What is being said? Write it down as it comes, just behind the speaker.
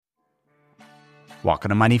Welcome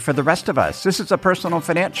to Money for the Rest of Us. This is a personal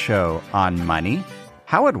finance show on money,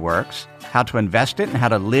 how it works, how to invest it, and how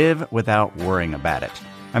to live without worrying about it.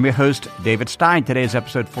 I'm your host, David Stein. Today's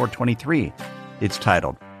episode 423. It's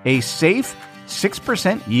titled, A Safe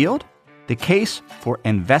 6% Yield? The Case for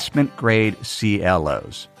Investment-Grade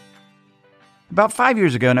CLOs. About 5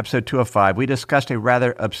 years ago in episode 205, we discussed a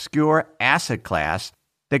rather obscure asset class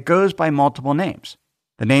that goes by multiple names.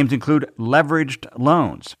 The names include leveraged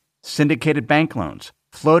loans, syndicated bank loans,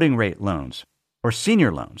 floating rate loans, or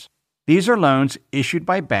senior loans. These are loans issued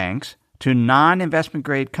by banks to non-investment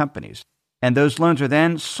grade companies, and those loans are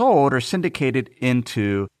then sold or syndicated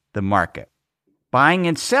into the market. Buying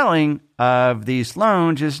and selling of these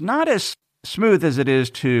loans is not as smooth as it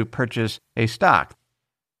is to purchase a stock.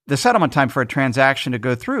 The settlement time for a transaction to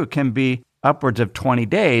go through can be upwards of 20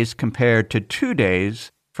 days compared to 2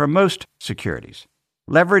 days for most securities.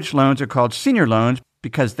 Leveraged loans are called senior loans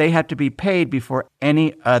because they have to be paid before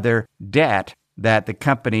any other debt that the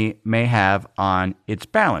company may have on its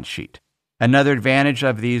balance sheet. Another advantage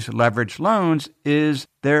of these leveraged loans is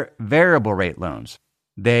their variable rate loans.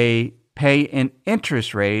 They pay an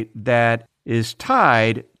interest rate that is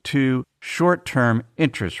tied to short-term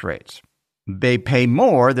interest rates. They pay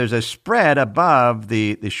more. There's a spread above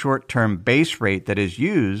the short-term base rate that is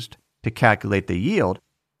used to calculate the yield.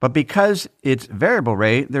 But because it's variable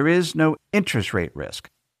rate, there is no interest rate risk.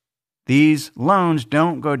 These loans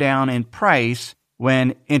don't go down in price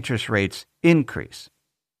when interest rates increase.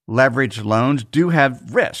 Leveraged loans do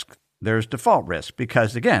have risk. There's default risk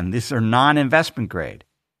because, again, these are non-investment grade.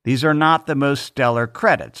 These are not the most stellar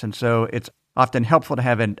credits, and so it's often helpful to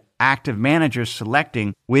have an active manager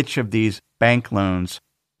selecting which of these bank loans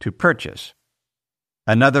to purchase.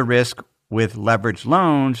 Another risk with leveraged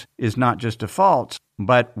loans is not just defaults,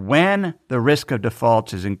 but when the risk of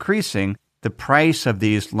defaults is increasing, the price of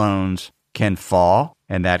these loans can fall,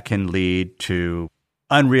 and that can lead to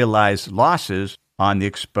unrealized losses on the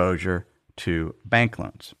exposure to bank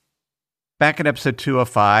loans. Back in episode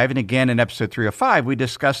 205, and again in episode 305, we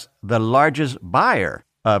discussed the largest buyer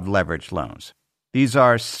of leveraged loans. These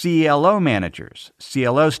are CLO managers.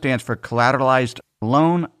 CLO stands for Collateralized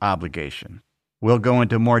Loan Obligation. We'll go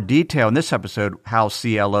into more detail in this episode how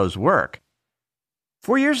CLOs work.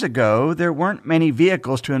 4 years ago, there weren't many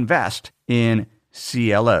vehicles to invest in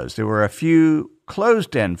CLOs. There were a few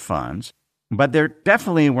closed-end funds, but there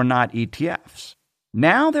definitely were not ETFs.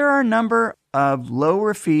 Now there are a number of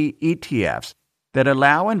lower-fee ETFs that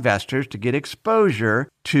allow investors to get exposure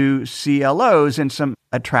to CLOs and some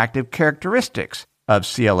attractive characteristics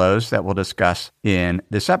of CLOs that we'll discuss in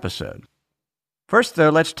this episode. First, though,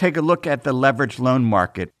 let's take a look at the leveraged loan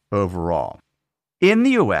market overall. In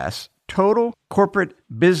the U.S., total corporate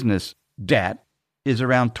business debt is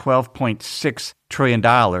around $12.6 trillion,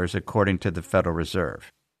 according to the Federal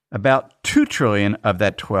Reserve. About $2 trillion of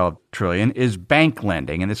that $12 trillion is bank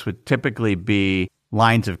lending, and this would typically be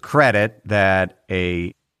lines of credit that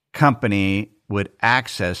a company would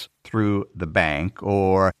access through the bank,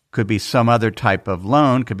 or could be some other type of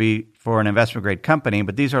loan, could be for an investment-grade company,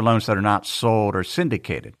 but these are loans that are not sold or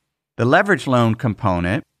syndicated. The leveraged loan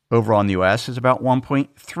component overall in the U.S. is about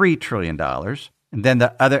 $1.3 trillion. And then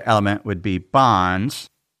the other element would be bonds,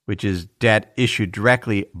 which is debt issued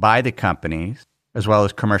directly by the companies, as well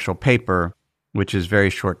as commercial paper, which is very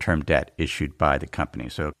short-term debt issued by the company.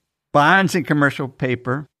 So bonds and commercial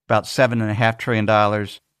paper, about $7.5 trillion.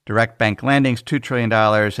 Direct bank lending is $2 trillion.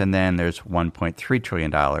 And then there's $1.3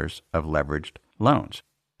 trillion of leveraged loans.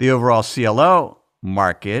 The overall CLO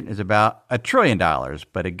market is about $1 trillion.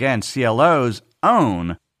 But again, CLOs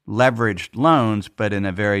own leveraged loans, but in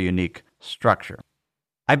a very unique structure.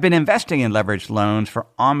 I've been investing in leveraged loans for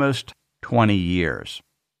almost 20 years.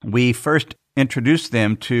 We first introduced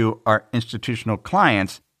them to our institutional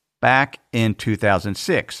clients back in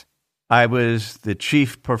 2006. I was the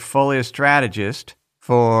chief portfolio strategist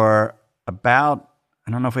for about,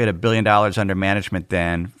 I don't know if we had $1 billion under management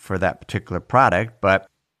then for that particular product, but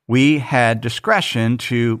we had discretion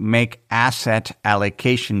to make asset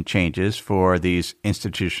allocation changes for these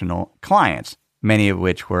institutional clients, many of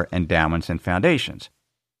which were endowments and foundations.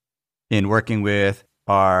 In working with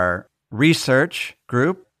our research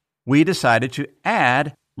group, we decided to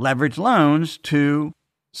add leveraged loans to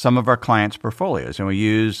some of our clients' portfolios, and we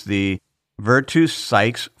used the Virtus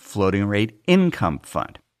Sykes Floating Rate Income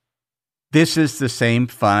Fund. This is the same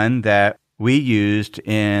fund that we used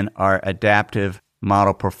in our adaptive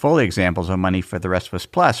model portfolio examples on Money for the Rest of Us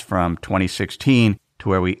Plus from 2016 to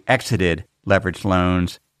where we exited leveraged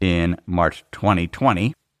loans in March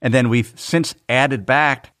 2020. And then we've since added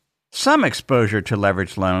back some exposure to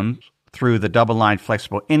leveraged loans through the Double Line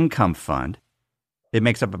Flexible Income Fund. It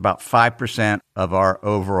makes up about 5% of our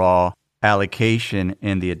overall allocation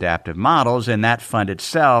in the adaptive models, and that fund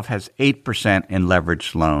itself has 8% in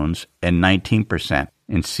leveraged loans and 19%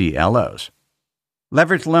 in CLOs.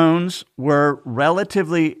 Leveraged loans were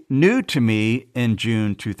relatively new to me in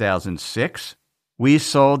June 2006. We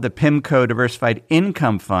sold the PIMCO Diversified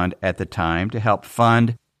Income Fund at the time to help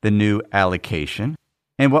fund the new allocation.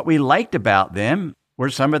 And what we liked about them were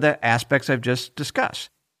some of the aspects I've just discussed.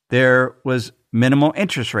 There was minimal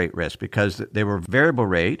interest rate risk because they were variable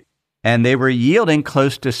rate, and they were yielding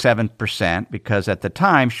close to 7% because at the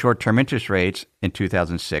time, short-term interest rates in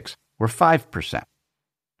 2006 were 5%.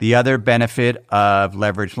 The other benefit of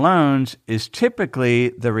leveraged loans is typically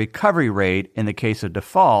the recovery rate in the case of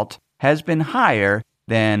default has been higher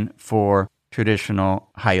than for traditional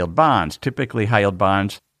high-yield bonds. Typically, high-yield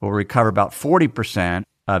bonds will recover about 40%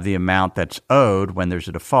 of the amount that's owed when there's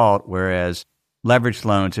a default, whereas leveraged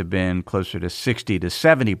loans have been closer to 60 to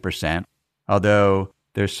 70%, although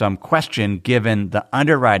there's some question given the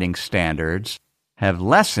underwriting standards have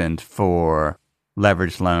lessened for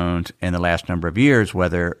leveraged loans in the last number of years,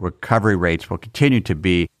 whether recovery rates will continue to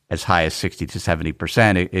be as high as 60 to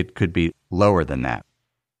 70%. It could be lower than that.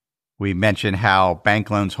 We mentioned how bank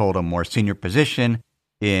loans hold a more senior position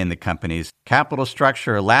in the company's capital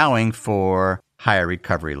structure, allowing for higher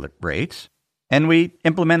recovery rates. And we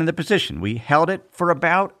implemented the position. We held it for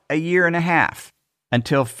about a year and a half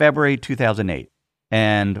until February 2008.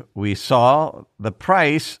 And we saw the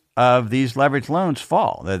price of these leveraged loans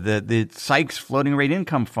fall. The Sykes Floating Rate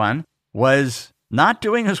Income Fund was not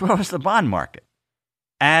doing as well as the bond market.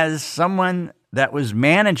 As someone that was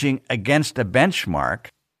managing against a benchmark,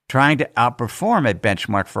 trying to outperform a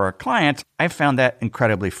benchmark for our clients, I found that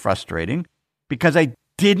incredibly frustrating because I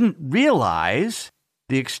didn't realize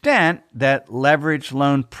the extent that leveraged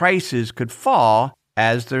loan prices could fall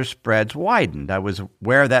as their spreads widened. I was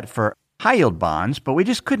aware of that for high-yield bonds, but we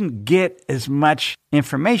just couldn't get as much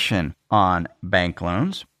information on bank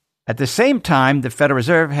loans. At the same time, the Federal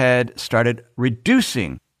Reserve had started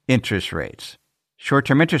reducing interest rates.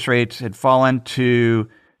 Short-term interest rates had fallen to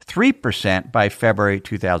 3% by February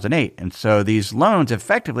 2008. And so these loans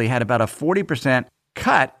effectively had about a 40%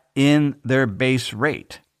 cut in their base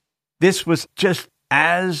rate. This was just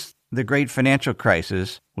as the great financial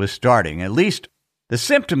crisis was starting. At least the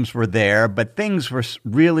symptoms were there, but things were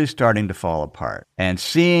really starting to fall apart. And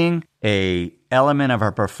seeing an element of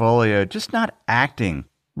our portfolio just not acting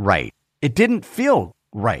right, it didn't feel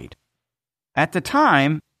right. At the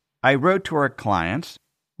time, I wrote to our clients,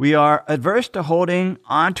 we are adverse to holding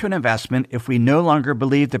onto an investment if we no longer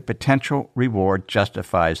believe the potential reward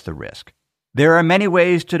justifies the risk. There are many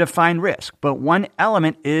ways to define risk, but one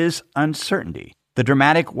element is uncertainty. The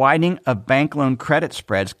dramatic widening of bank loan credit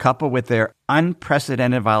spreads coupled with their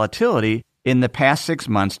unprecedented volatility in the past 6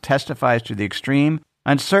 months testifies to the extreme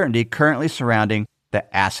uncertainty currently surrounding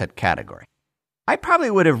the asset category. I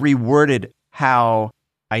probably would have reworded how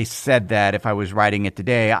I said that if I was writing it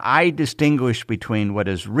today. I distinguish between what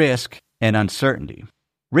is risk and uncertainty.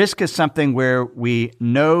 Risk is something where we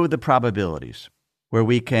know the probabilities, where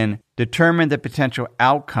we can determine the potential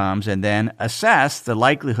outcomes and then assess the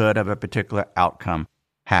likelihood of a particular outcome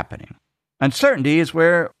happening. Uncertainty is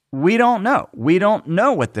where we don't know. We don't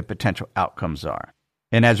know what the potential outcomes are.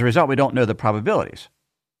 And as a result, we don't know the probabilities.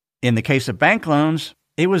 In the case of bank loans,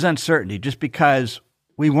 it was uncertainty just because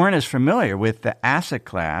we weren't as familiar with the asset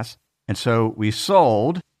class. And so we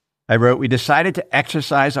sold. I wrote, we decided to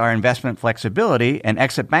exercise our investment flexibility and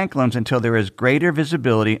exit bank loans until there is greater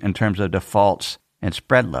visibility in terms of defaults and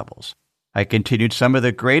spread levels. I continued, some of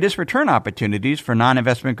the greatest return opportunities for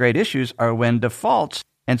non-investment grade issues are when defaults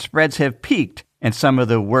and spreads have peaked, and some of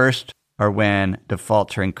the worst are when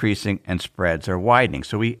defaults are increasing and spreads are widening.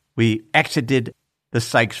 So we exited the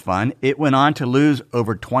Sykes Fund. It went on to lose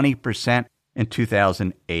over 20% in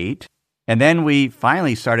 2008. And then we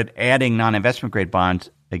finally started adding non-investment grade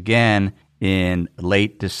bonds again in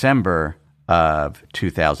late December of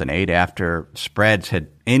 2008 after spreads had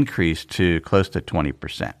increased to close to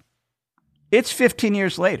 20%. It's 15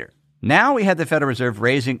 years later. Now we have the Federal Reserve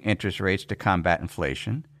raising interest rates to combat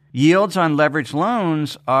inflation. Yields on leveraged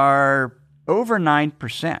loans are over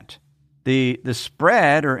 9%. The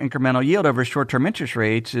spread or incremental yield over short-term interest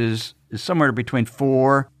rates is somewhere between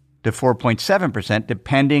 4 to 4.7%,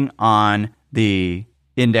 depending on the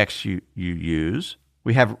index you use.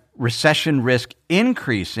 We have recession risk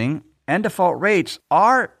increasing, and default rates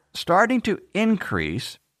are starting to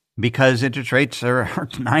increase because interest rates are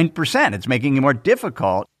 9%. It's making it more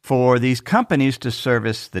difficult for these companies to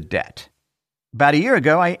service the debt. About a year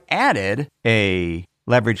ago, I added a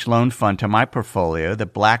leveraged loan fund to my portfolio, the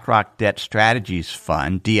BlackRock Debt Strategies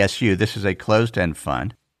Fund, DSU. This is a closed-end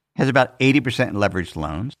fund. Has about 80% in leveraged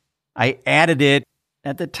loans. I added it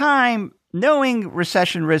at the time knowing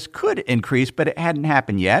recession risk could increase, but it hadn't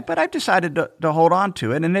happened yet. But I've decided to hold on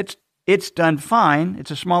to it, and it's done fine.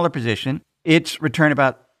 It's a smaller position. It's returned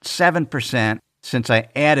about 7% since I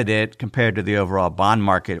added it compared to the overall bond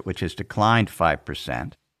market, which has declined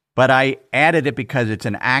 5%. But I added it because it's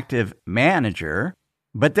an active manager.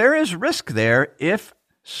 But there is risk there if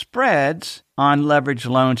spreads on leveraged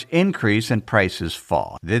loans increase and prices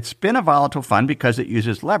fall. It's been a volatile fund because it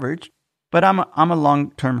uses leverage, but I'm a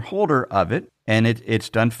long-term holder of it, and it's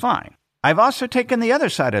done fine. I've also taken the other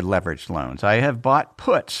side of leveraged loans. I have bought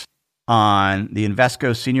puts on the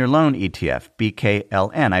Invesco Senior Loan ETF,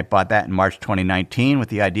 BKLN. I bought that in March 2019 with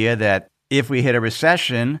the idea that if we hit a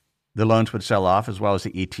recession, the loans would sell off as well as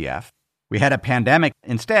the ETF. We had a pandemic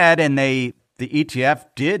instead, and the ETF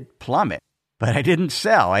did plummet, but I didn't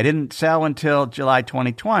sell. I didn't sell until July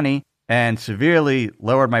 2020 and severely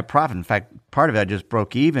lowered my profit. In fact, part of it I just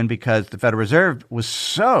broke even because the Federal Reserve was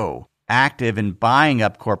so active in buying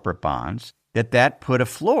up corporate bonds that put a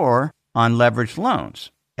floor on leveraged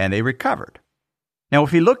loans, and they recovered. Now,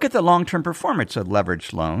 if we look at the long-term performance of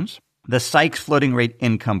leveraged loans, the Sykes Floating Rate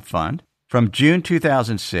Income Fund from June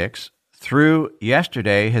 2006 through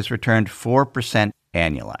yesterday has returned 4%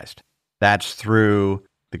 annualized. That's through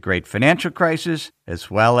the Great Financial Crisis,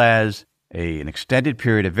 as well as an extended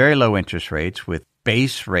period of very low interest rates with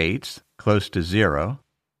base rates close to zero,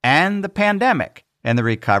 and the pandemic and the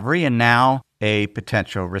recovery, and now a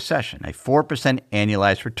potential recession, a 4%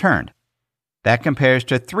 annualized return. That compares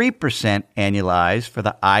to 3% annualized for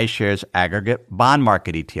the iShares Aggregate Bond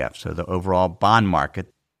Market ETF, so the overall bond market.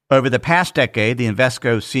 Over the past decade, the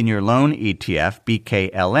Invesco Senior Loan ETF,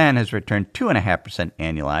 BKLN, has returned 2.5%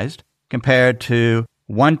 annualized, compared to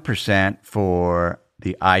 1% for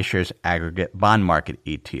the iShares Aggregate Bond Market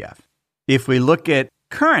ETF. If we look at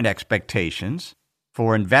current expectations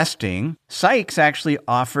for investing, Sykes actually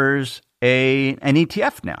offers an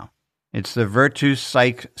ETF now. It's the Virtu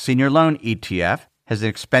Sykes Senior Loan ETF, has an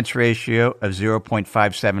expense ratio of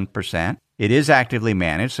 0.57%. It is actively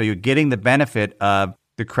managed, so you're getting the benefit of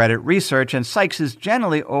the credit research, and Sykes has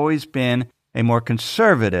generally always been a more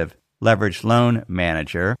conservative leveraged loan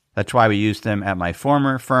manager. That's why we used them at my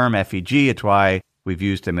former firm, FEG. It's why we've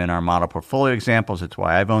used them in our model portfolio examples. It's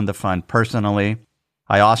why I've owned the fund personally.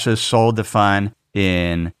 I also sold the fund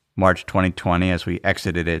in March 2020 as we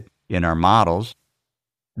exited it in our models.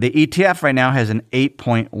 The ETF right now has an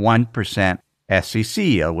 8.1% SEC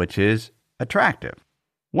yield, which is attractive.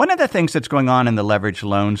 One of the things that's going on in the leveraged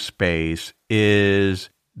loan space is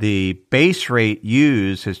the base rate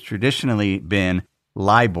used has traditionally been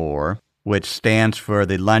LIBOR, which stands for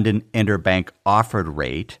the London Interbank Offered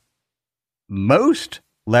Rate. Most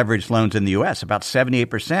leveraged loans in the U.S., about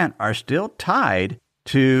 78%, are still tied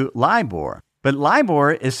to LIBOR. But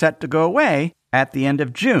LIBOR is set to go away at the end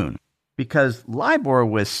of June because LIBOR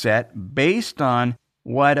was set based on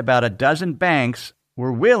what about a dozen banks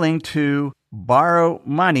were willing to borrow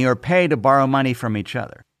money or pay to borrow money from each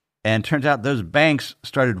other. And it turns out those banks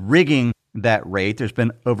started rigging that rate. There's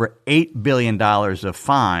been over $8 billion of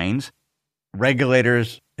fines.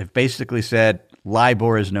 Regulators have basically said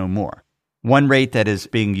LIBOR is no more. One rate that is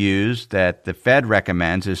being used that the Fed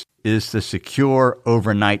recommends is the Secure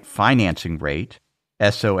Overnight Financing Rate,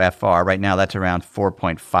 SOFR. Right now, that's around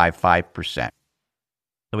 4.55%.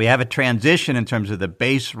 So we have a transition in terms of the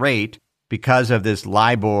base rate because of this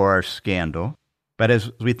LIBOR scandal. But as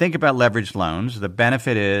we think about leveraged loans, the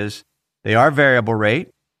benefit is they are variable rate,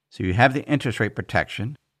 so you have the interest rate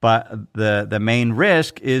protection. But the main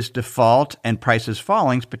risk is default and prices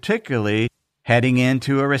falling, particularly heading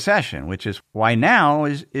into a recession, which is why now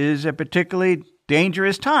is a particularly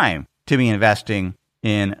dangerous time to be investing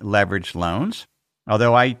in leveraged loans.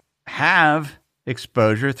 Although I have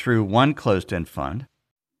exposure through one closed-end fund.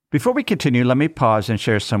 Before we continue, let me pause and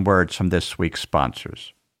share some words from this week's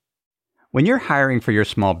sponsors. When you're hiring for your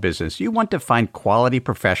small business, you want to find quality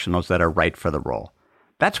professionals that are right for the role.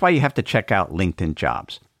 That's why you have to check out LinkedIn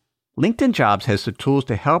Jobs. LinkedIn Jobs has the tools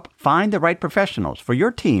to help find the right professionals for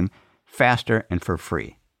your team faster and for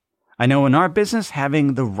free. I know in our business,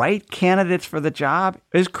 having the right candidates for the job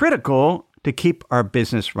is critical to keep our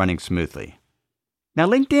business running smoothly. Now,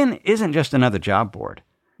 LinkedIn isn't just another job board.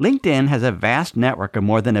 LinkedIn has a vast network of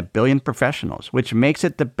more than 1 billion professionals, which makes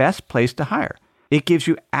it the best place to hire. It gives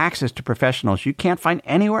you access to professionals you can't find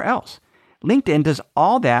anywhere else. LinkedIn does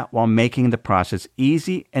all that while making the process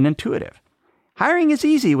easy and intuitive. Hiring is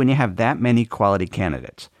easy when you have that many quality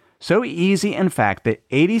candidates. So easy, in fact, that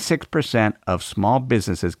 86% of small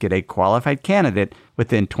businesses get a qualified candidate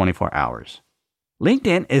within 24 hours.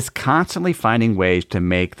 LinkedIn is constantly finding ways to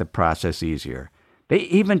make the process easier. They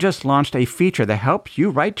even just launched a feature that helps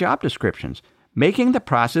you write job descriptions, making the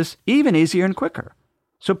process even easier and quicker.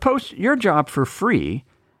 So post your job for free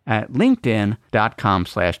at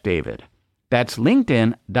linkedin.com/David. That's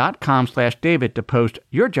linkedin.com/David to post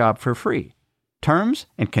your job for free. Terms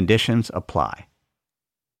and conditions apply.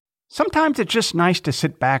 Sometimes it's just nice to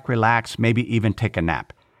sit back, relax, maybe even take a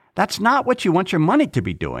nap. That's not what you want your money to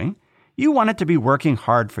be doing. You want it to be working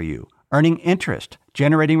hard for you, earning interest,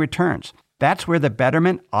 generating returns. That's where the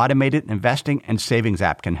Betterment Automated Investing and Savings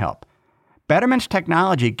app can help. Betterment's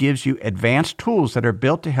technology gives you advanced tools that are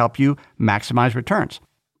built to help you maximize returns.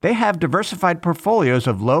 They have diversified portfolios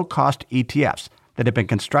of low-cost ETFs that have been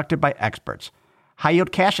constructed by experts,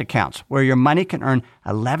 high-yield cash accounts where your money can earn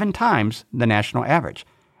 11 times the national average,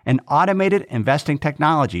 and automated investing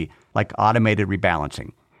technology like automated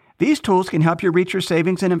rebalancing. These tools can help you reach your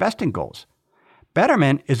savings and investing goals.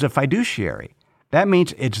 Betterment is a fiduciary. That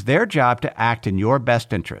means it's their job to act in your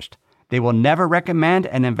best interest. They will never recommend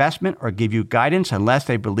an investment or give you guidance unless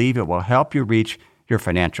they believe it will help you reach your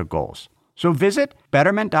financial goals. So visit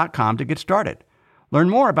Betterment.com to get started. Learn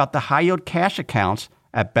more about the high-yield cash accounts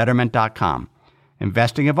at Betterment.com.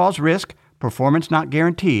 Investing involves risk, performance not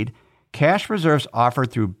guaranteed. Cash reserves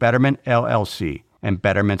offered through Betterment LLC and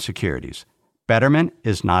Betterment Securities. Betterment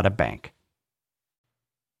is not a bank.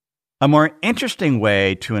 A more interesting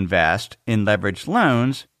way to invest in leveraged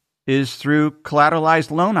loans is through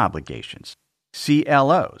collateralized loan obligations,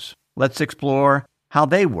 CLOs. Let's explore how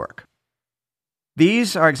they work.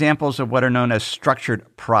 These are examples of what are known as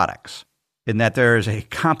structured products, in that there is a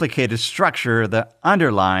complicated structure that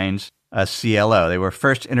underlines a CLO. They were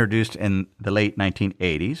first introduced in the late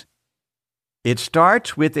 1980s. It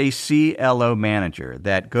starts with a CLO manager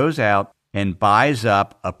that goes out and buys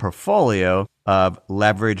up a portfolio of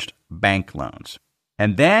leveraged bank loans.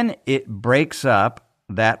 And then it breaks up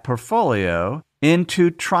that portfolio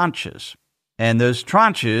into tranches. And those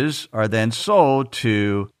tranches are then sold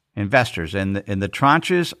to investors. And the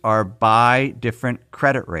tranches are by different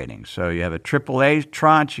credit ratings. So you have a AAA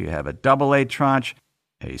tranche, you have a AA tranche,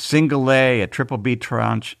 a single A, a triple B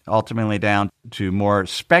tranche, ultimately down to more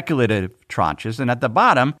speculative tranches. And at the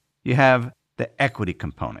bottom, you have the equity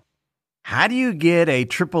component. How do you get a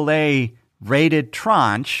AAA rated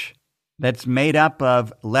tranche that's made up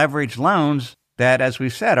of leveraged loans that, as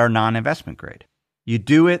we've said, are non-investment grade? You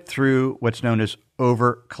do it through what's known as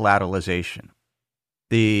over-collateralization.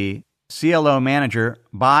 The CLO manager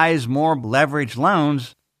buys more leveraged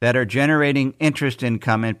loans that are generating interest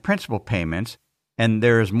income and principal payments, and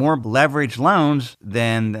there's more leveraged loans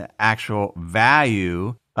than the actual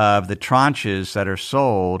value of the tranches that are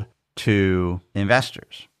sold to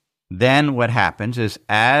investors. Then what happens is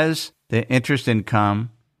as the interest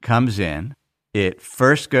income comes in, it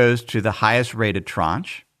first goes to the highest rated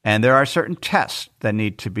tranche, and there are certain tests that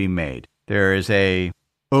need to be made. There is a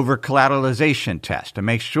over-collateralization test to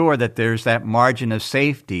make sure that there's that margin of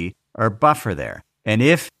safety or buffer there. And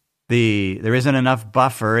if there isn't enough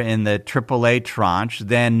buffer in the AAA tranche,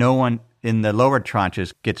 then no one in the lower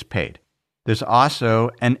tranches gets paid. There's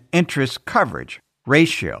also an interest coverage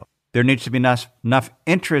ratio. There needs to be enough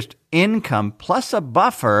interest income plus a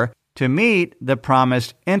buffer to meet the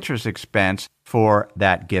promised interest expense for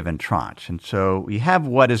that given tranche. And so we have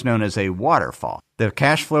what is known as a waterfall. The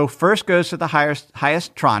cash flow first goes to the highest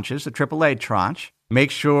tranches, the AAA tranche.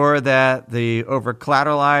 Make sure that the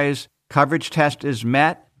over-collateralized coverage test is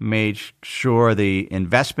met. Make sure the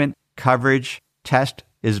investment coverage test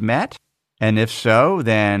is met. And if so,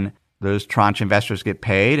 then those tranche investors get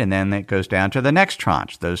paid, and then it goes down to the next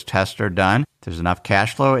tranche. Those tests are done. If there's enough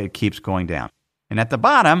cash flow, it keeps going down. And at the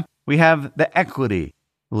bottom, we have the equity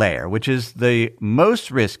layer, which is the most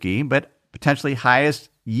risky, but potentially highest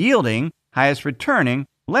yielding, highest returning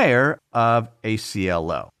layer of a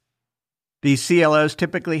CLO. These CLOs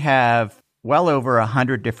typically have well over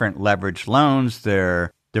 100 different leveraged loans. They're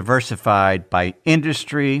diversified by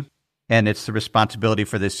industry, and it's the responsibility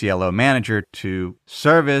for the CLO manager to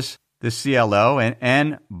service the CLO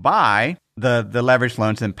and buy the leveraged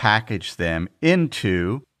loans and package them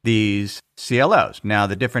into these CLOs. Now,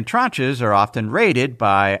 the different tranches are often rated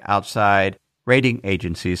by outside rating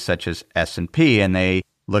agencies such as S&P, and they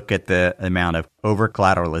look at the amount of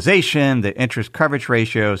over-collateralization, the interest coverage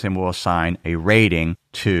ratios, and will assign a rating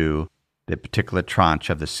to the particular tranche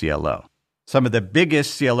of the CLO. Some of the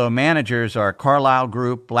biggest CLO managers are Carlyle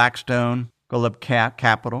Group, Blackstone, Golub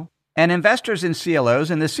Capital. And investors in CLOs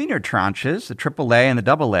in the senior tranches, the AAA and the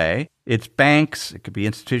AA, It's banks, it could be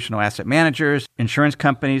institutional asset managers, insurance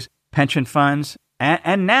companies, pension funds,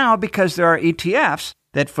 and now because there are ETFs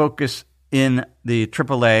that focus in the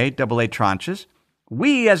AAA, AA tranches,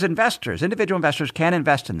 we as investors, individual investors, can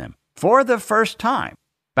invest in them for the first time.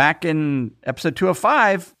 Back in episode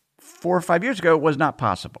 205, 4 or 5 years ago, it was not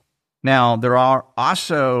possible. Now, there are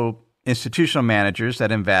also institutional managers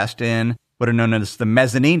that invest in what are known as the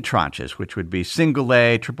mezzanine tranches, which would be single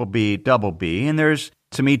A, triple B, double B, and there's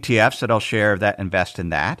some ETFs that'll share that invest in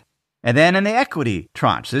that. And then in the equity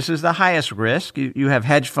tranche, this is the highest risk. You have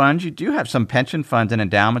hedge funds, you do have some pension funds and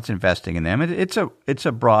endowments investing in them. It's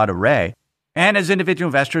a broad array. And as individual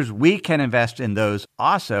investors, we can invest in those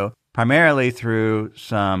also, primarily through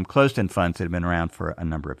some closed-end funds that have been around for a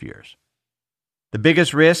number of years. The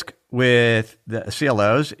biggest risk with the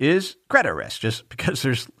CLOs is credit risk. Just because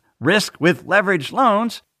there's risk with leveraged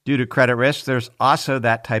loans due to credit risk, there's also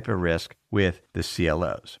that type of risk with the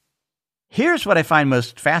CLOs. Here's what I find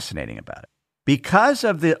most fascinating about it. Because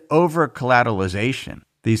of the over-collateralization,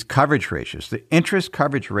 these coverage ratios, the interest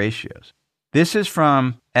coverage ratios, this is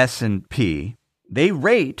from S&P. They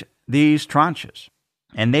rate these tranches,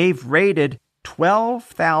 and they've rated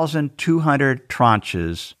 12,200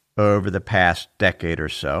 tranches over the past decade or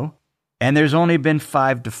so, and there's only been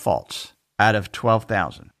 5 defaults out of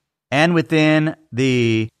 12,000. And within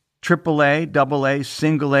the AAA, AA,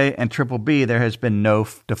 single A, and triple B, there has been no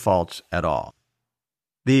defaults at all.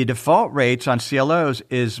 The default rates on CLOs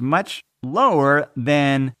is much lower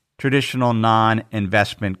than traditional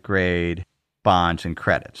non-investment grade bonds and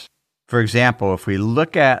credits. For example, if we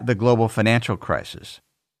look at the global financial crisis,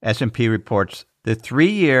 S&P reports the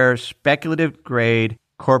 3-year speculative grade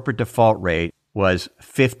corporate default rate was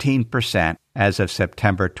 15% as of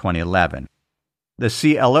September 2011. The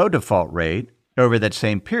CLO default rate over that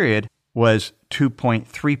same period was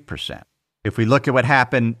 2.3%. If we look at what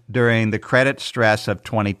happened during the credit stress of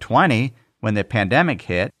 2020, when the pandemic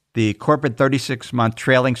hit, the corporate 36-month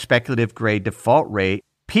trailing speculative grade default rate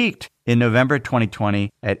peaked in November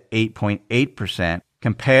 2020 at 8.8%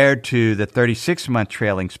 compared to the 36-month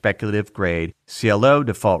trailing speculative grade CLO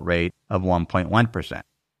default rate of 1.1%.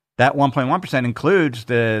 That 1.1% includes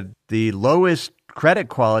the lowest credit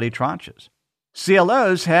quality tranches.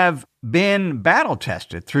 CLOs have been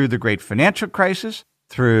battle-tested through the great financial crisis,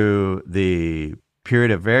 through the period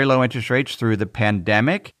of very low interest rates, through the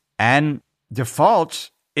pandemic, and defaults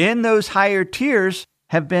in those higher tiers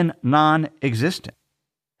have been non-existent.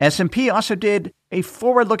 S&P also did a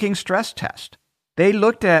forward-looking stress test. They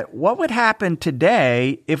looked at what would happen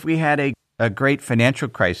today if we had a great financial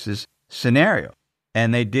crisis scenario.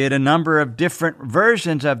 And they did a number of different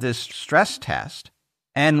versions of this stress test.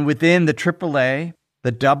 And within the AAA,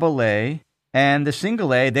 the AA, and the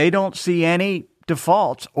single A, they don't see any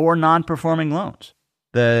defaults or non-performing loans.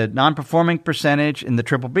 The non-performing percentage in the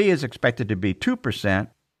BBB is expected to be 2%,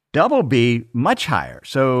 double B much higher.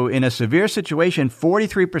 So in a severe situation,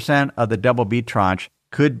 43% of the double B tranche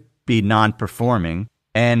could be non-performing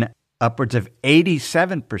and upwards of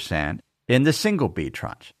 87% in the single B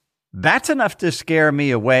tranche. That's enough to scare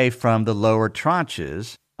me away from the lower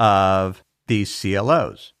tranches of these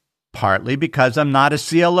CLOs, partly because I'm not a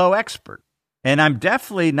CLO expert, and I'm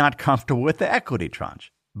definitely not comfortable with the equity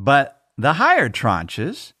tranche. But the higher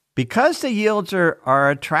tranches, because the yields are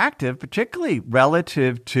attractive, particularly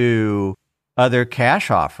relative to other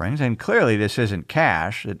cash offerings, and clearly this isn't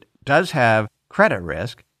cash, it does have credit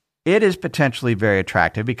risk, it is potentially very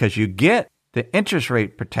attractive because you get the interest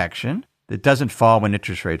rate protection that doesn't fall when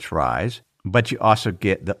interest rates rise, but you also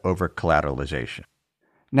get the over-collateralization.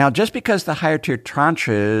 Now, just because the higher tier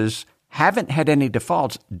tranches haven't had any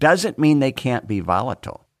defaults doesn't mean they can't be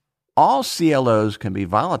volatile. All CLOs can be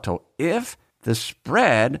volatile if the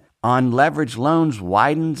spread on leveraged loans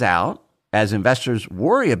widens out as investors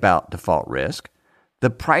worry about default risk. The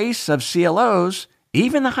price of CLOs,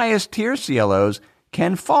 even the highest tier CLOs,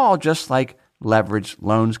 can fall just like leveraged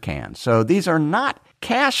loans can. So these are not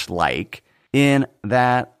cash-like in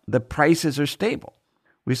that the prices are stable.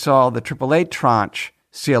 We saw the AAA tranche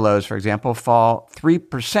CLOs, for example, fall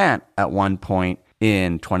 3% at one point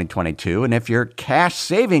in 2022. And if your cash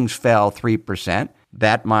savings fell 3%,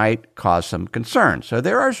 that might cause some concern. So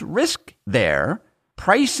there is risk there,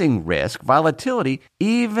 pricing risk, volatility,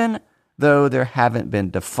 even though there haven't been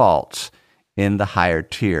defaults in the higher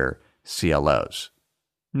tier CLOs.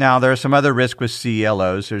 Now, there are some other risks with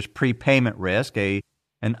CLOs. There's prepayment risk.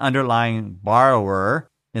 An underlying borrower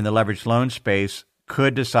in the leveraged loan space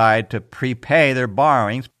could decide to prepay their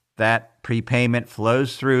borrowings. That prepayment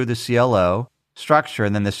flows through the CLO structure,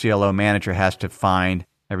 and then the CLO manager has to find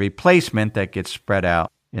a replacement that gets spread out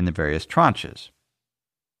in the various tranches.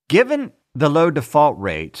 Given the low default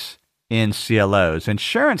rates in CLOs,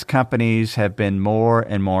 insurance companies have been more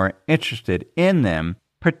and more interested in them,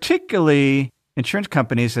 particularly insurance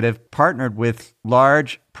companies that have partnered with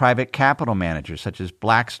large private capital managers such as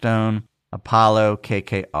Blackstone, Apollo,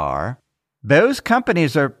 KKR. Those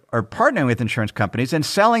companies are partnering with insurance companies and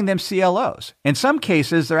selling them CLOs. In some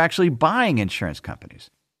cases, they're actually buying insurance companies,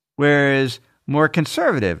 whereas more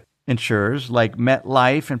conservative insurers like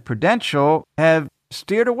MetLife and Prudential have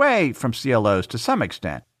steered away from CLOs to some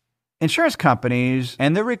extent. Insurance companies,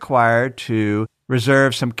 and they're required to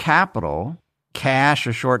reserve some capital, cash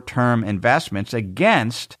or short-term investments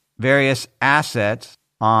against various assets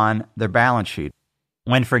on their balance sheet.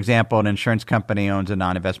 When, for example, an insurance company owns a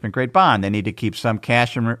non-investment grade bond, they need to keep some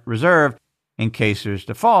cash in reserve in case there's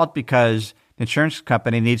default because the insurance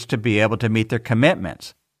company needs to be able to meet their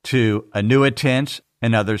commitments to annuitants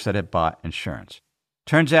and others that have bought insurance.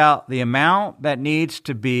 Turns out the amount that needs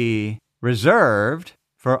to be reserved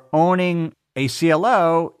for owning a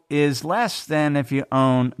CLO is less than if you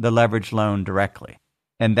own the leveraged loan directly.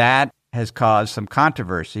 And that has caused some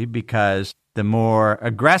controversy because the more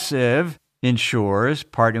aggressive insurers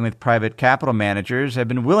partnering with private capital managers have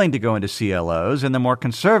been willing to go into CLOs, and the more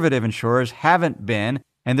conservative insurers haven't been.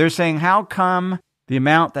 And they're saying, how come the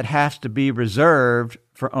amount that has to be reserved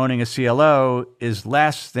for owning a CLO is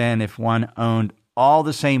less than if one owned all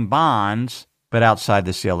the same bonds, but outside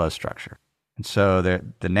the CLO structure? And so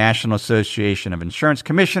the National Association of Insurance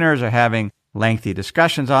Commissioners are having lengthy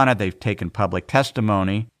discussions on it. They've taken public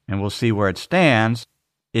testimony, and we'll see where it stands.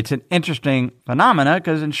 It's an interesting phenomena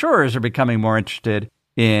because insurers are becoming more interested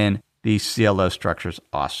in these CLO structures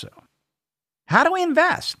also. How do we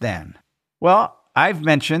invest then? Well, I've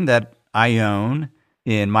mentioned that I own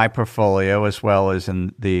in my portfolio, as well as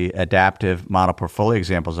in the adaptive model portfolio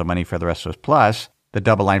examples of Money for the Rest of Us Plus, the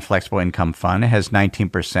Double Line Flexible Income Fund. It has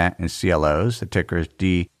 19% in CLOs. The ticker is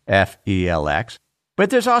DFELX. But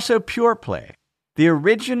there's also Pure Play. The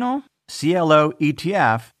original CLO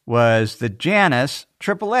ETF was the Janus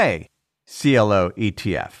AAA CLO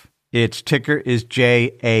ETF. Its ticker is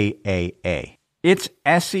JAAA. Its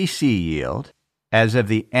SEC yield as of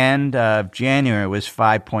the end of January was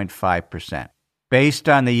 5.5%. Based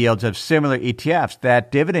on the yields of similar ETFs,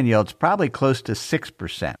 that dividend yield's probably close to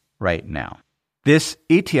 6% right now. This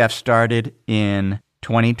ETF started in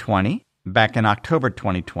 2020, back in October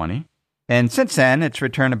 2020. And since then, it's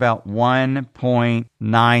returned about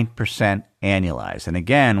 1.9% annualized. And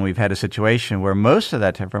again, we've had a situation where for much of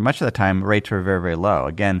the time, rates were very, very low.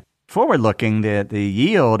 Again, forward-looking, the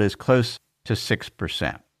yield is close to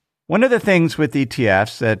 6%. One of the things with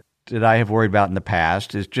ETFs that I have worried about in the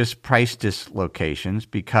past is just price dislocations,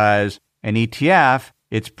 because an ETF,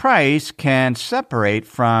 its price can separate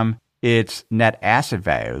from its net asset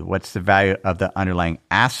value. What's the value of the underlying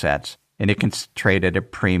assets? And it can trade at a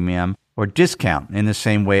premium or discount in the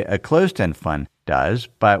same way a closed-end fund does.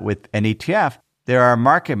 But with an ETF, there are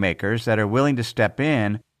market makers that are willing to step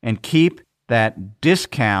in and keep that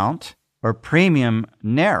discount or premium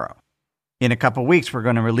narrow. In a couple of weeks, we're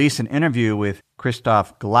going to release an interview with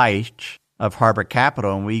Christoph Gleich of Harbor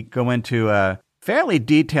Capital, and we go into a fairly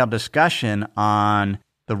detailed discussion on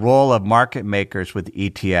the role of market makers with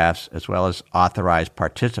ETFs as well as authorized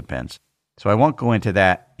participants. So I won't go into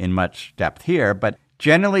that in much depth here, but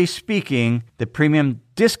generally speaking, the premium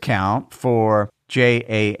discount for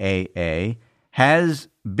JAAA has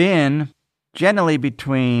been generally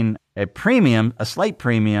between a slight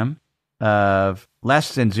premium of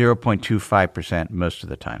less than 0.25% most of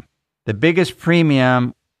the time. The biggest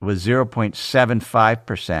premium was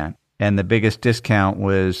 0.75%, and the biggest discount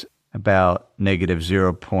was about negative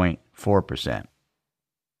 0.4%.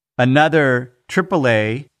 Another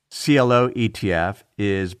AAA CLO ETF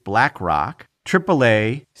is BlackRock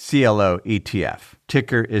AAA CLO ETF.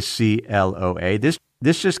 Ticker is CLOA.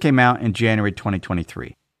 This just came out in January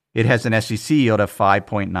 2023. It has an SEC yield of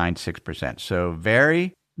 5.96%. So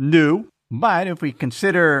very new. But if we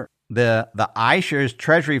consider the iShares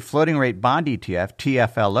Treasury Floating Rate Bond ETF,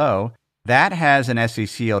 TFLO, that has an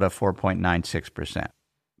SEC yield of 4.96%.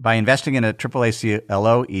 By investing in a AAA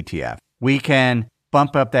CLO ETF, we can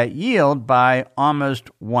bump up that yield by almost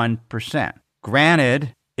 1%.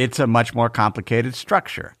 Granted, it's a much more complicated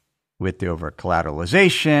structure. With the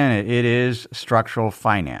over-collateralization, it is structural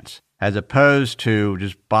finance, as opposed to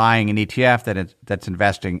just buying an ETF that's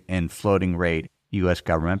investing in floating rate U.S.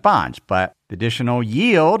 government bonds. But the additional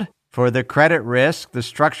yield for the credit risk, the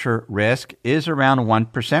structure risk, is around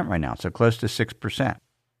 1% right now, so close to 6%.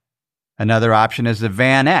 Another option is the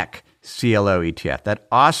VanEck CLO ETF that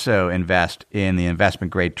also invests in the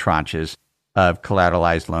investment-grade tranches of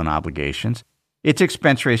collateralized loan obligations. its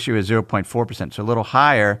expense ratio is 0.4%, so a little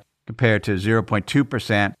higher compared to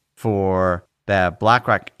 0.2% for the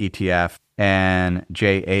BlackRock ETF, and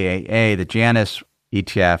JAAA, the Janus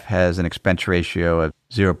ETF, has an expense ratio of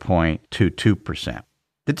 0.22%.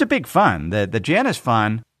 It's a big fund. The Janus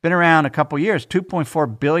fund been around a couple years,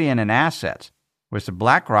 $2.4 billion in assets, whereas the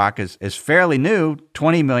BlackRock is fairly new,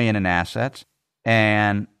 $20 million in assets,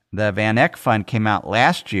 and the Van Eck fund came out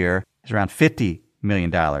last year, is around $50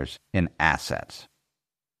 million in assets.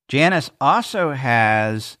 Janus also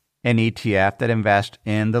has an ETF that invests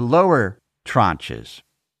in the lower tranches,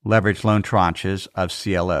 leveraged loan tranches of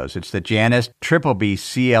CLOs. It's the Janus BBB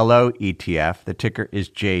CLO ETF. The ticker is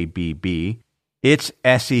JBB. Its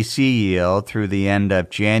SEC yield through the end of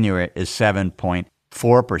January is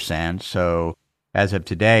 7.4%. So as of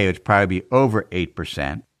today, it would probably be over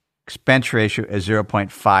 8%. Expense ratio is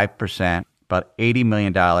 0.5%, about $80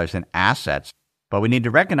 million in assets. But we need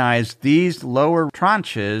to recognize these lower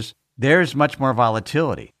tranches, there's much more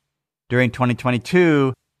volatility. During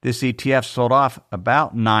 2022, this ETF sold off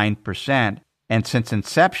about 9%. And since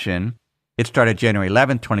inception, it started January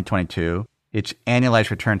 11, 2022, its annualized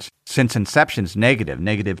return since inception is negative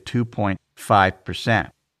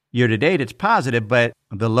 2.5%. Year to date, it's positive, but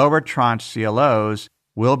the lower tranche CLOs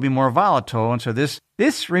will be more volatile. And so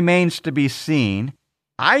this remains to be seen.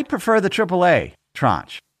 I prefer the AAA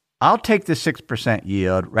tranche. I'll take the 6%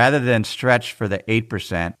 yield rather than stretch for the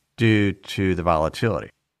 8% due to the volatility.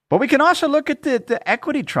 But we can also look at the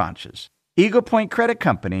equity tranches. Eagle Point Credit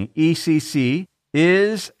Company, ECC,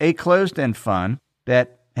 is a closed-end fund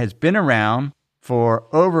that has been around for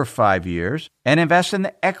over 5 years and invests in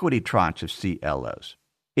the equity tranche of CLOs.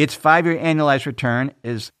 Its 5-year annualized return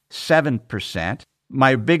is 7%.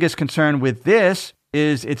 My biggest concern with this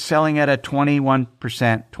is it's selling at a 21%,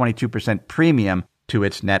 22% premium to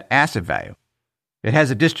its net asset value. It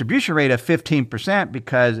has a distribution rate of 15%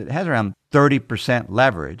 because it has around 30%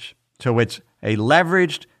 leverage. So it's a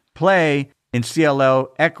leveraged play in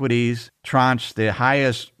CLO equities tranche, the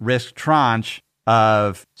highest risk tranche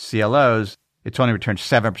of CLOs. It's only returned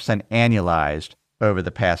 7% annualized over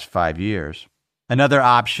the past 5 years. Another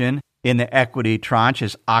option in the equity tranche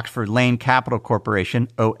is Oxford Lane Capital Corporation,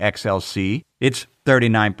 OXLC. It's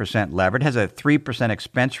 39% levered, has a 3%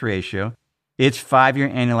 expense ratio. Its 5-year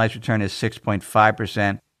annualized return is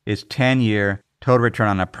 6.5%. Its 10-year total return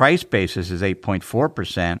on a price basis is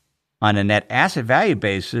 8.4%. On a net asset value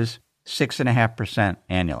basis, 6.5%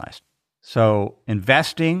 annualized. So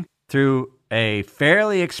investing through a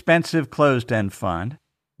fairly expensive closed-end fund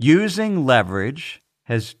using leverage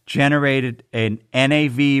has generated an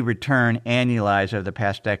NAV return annualized over the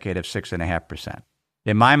past decade of 6.5%.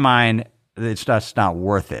 In my mind, it's just not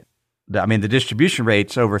worth it. I mean, the distribution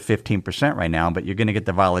rate's over 15% right now, but you're going to get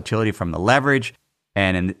the volatility from the leverage.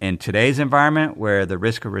 And in today's environment where the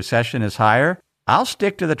risk of recession is higher, I'll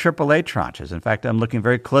stick to the AAA tranches. In fact, I'm looking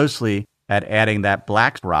very closely at adding that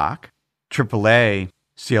BlackRock AAA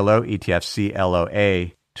CLO ETF,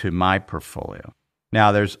 CLOA, to my portfolio.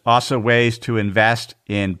 Now, there's also ways to invest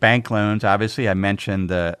in bank loans. Obviously, I mentioned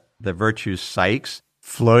the Virtu Sykes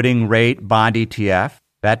floating rate bond ETF.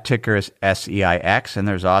 That ticker is SEIX, and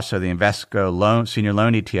there's also the Invesco Senior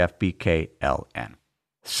Loan ETF, BKLN.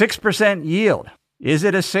 6% yield. Is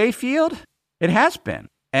it a safe yield? It has been.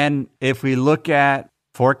 And if we look at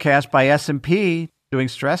forecast by S&P doing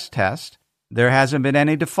stress tests, there hasn't been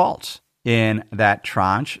any defaults in that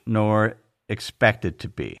tranche, nor expected to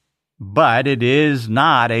be. But it is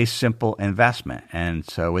not a simple investment. And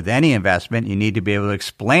so with any investment, you need to be able to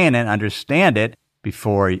explain and understand it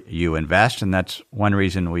before you invest. And that's one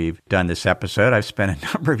reason we've done this episode. I've spent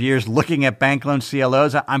a number of years looking at bank loan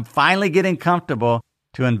CLOs. I'm finally getting comfortable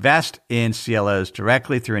to invest in CLOs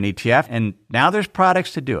directly through an ETF. And now there's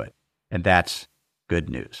products to do it. And that's good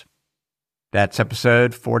news. That's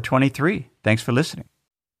episode 423. Thanks for listening.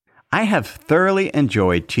 I have thoroughly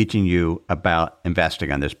enjoyed teaching you about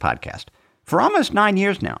investing on this podcast for almost 9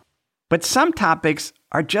 years now. But some topics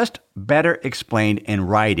are just better explained in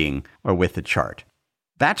writing or with a chart.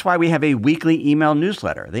 That's why we have a weekly email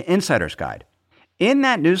newsletter, the Insider's Guide. In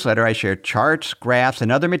that newsletter, I share charts, graphs,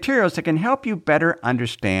 and other materials that can help you better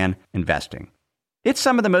understand investing. It's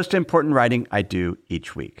some of the most important writing I do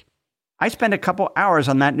each week. I spend a couple hours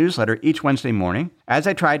on that newsletter each Wednesday morning as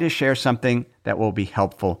I try to share something that will be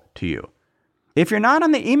helpful to you. If you're not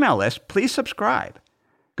on the email list, please subscribe.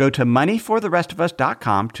 Go to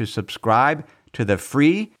moneyfortherestofus.com to subscribe to the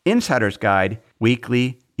free Insider's Guide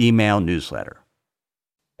weekly email newsletter.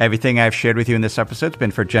 Everything I've shared with you in this episode has been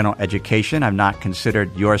for general education. I've not considered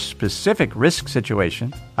your specific risk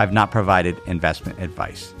situation. I've not provided investment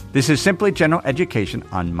advice. This is simply general education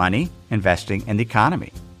on money, investing, and the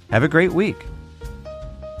economy. Have a great week.